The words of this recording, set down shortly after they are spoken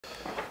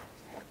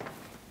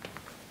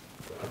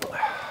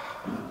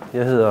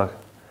Jeg hedder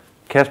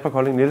Kasper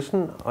Colling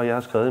Nielsen, og jeg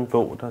har skrevet en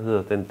bog, der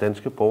hedder Den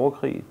danske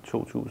borgerkrig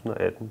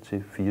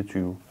 2018-24.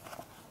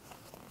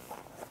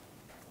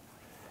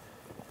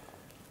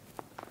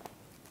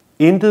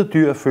 Intet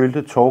dyr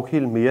følte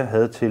Thorkild mere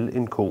had til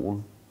end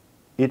koen.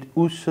 Et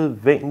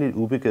usædvanligt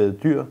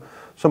ubegavet dyr,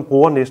 som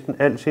bruger næsten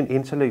al sin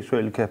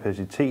intellektuelle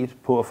kapacitet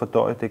på at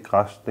fordøje det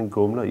græs, den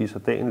gumler i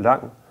sig dagen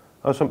lang,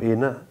 og som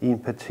ender i en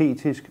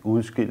patetisk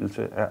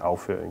udskillelse af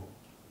afføring.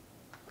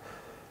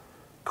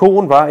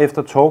 Koen var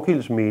efter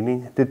Thorkilds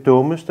mening det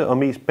dummeste og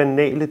mest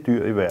banale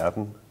dyr i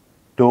verden.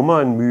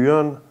 Dummere end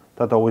myren,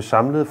 der dog i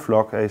samlet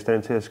flok er i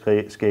stand til at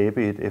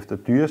skabe et efter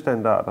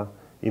dyrestandarder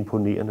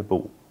imponerende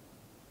bo.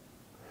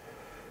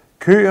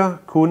 Køer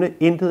kunne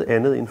intet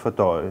andet end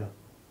fordøje.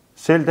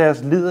 Selv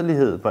deres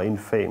liderlighed var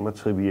infam og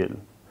triviel.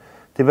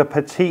 Det var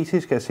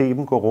patetisk at se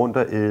dem gå rundt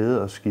og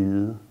æde og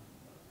skide.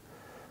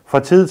 Fra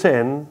tid til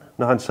anden,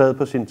 når han sad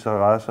på sin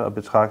terrasse og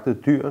betragtede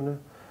dyrene,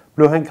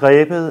 blev han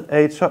grebet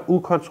af et så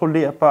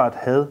ukontrollerbart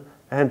had,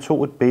 at han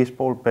tog et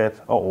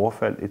baseballbat og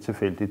overfaldt et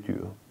tilfældigt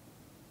dyr.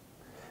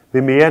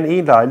 Ved mere end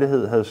en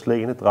lejlighed havde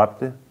slagene dræbt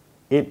det,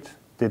 endt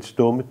dets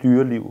dumme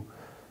dyreliv.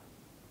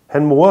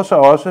 Han morede sig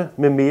også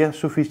med mere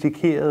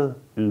sofistikerede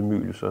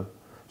ydmygelser,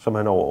 som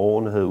han over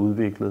årene havde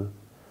udviklet.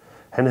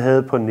 Han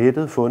havde på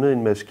nettet fundet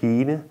en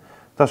maskine,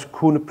 der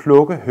kunne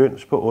plukke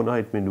høns på under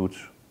et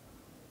minut.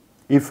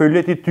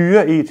 Ifølge de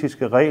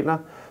dyreetiske regler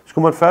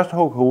skulle man først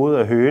hugge hovedet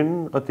af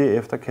hønen og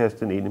derefter kaste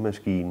den ind i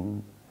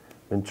maskinen.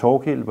 Men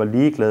Thorkild var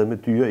ligeglad med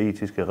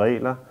dyreetiske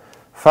regler.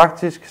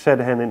 Faktisk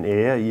satte han en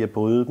ære i at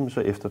bryde dem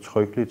så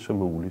eftertrykkeligt som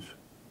muligt.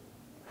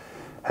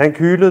 Han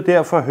kylede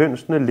derfor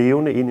hønsene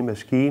levende ind i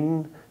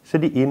maskinen, så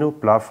de endnu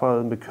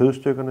blafrede med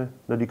kødstykkerne,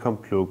 når de kom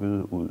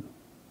plukkede ud.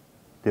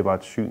 Det var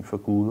et syn for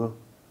guder.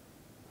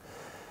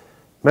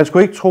 Man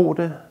skulle ikke tro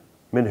det,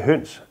 men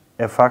høns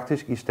er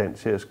faktisk i stand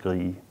til at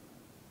skrige.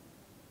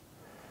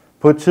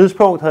 På et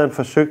tidspunkt havde han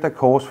forsøgt at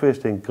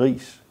korsfæste en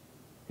gris,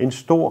 en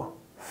stor,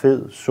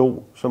 fed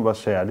so, som var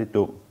særligt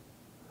dum.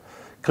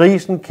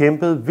 Grisen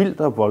kæmpede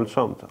vildt og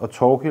voldsomt, og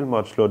Thorkild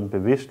måtte slå den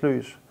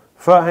bevidstløs,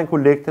 før han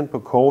kunne lægge den på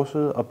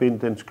korset og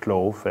binde dens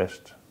kloge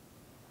fast.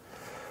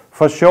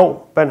 For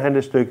sjov bandt han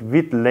et stykke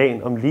hvidt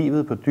lagen om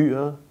livet på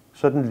dyret,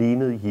 så den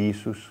lignede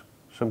Jesus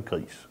som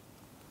gris.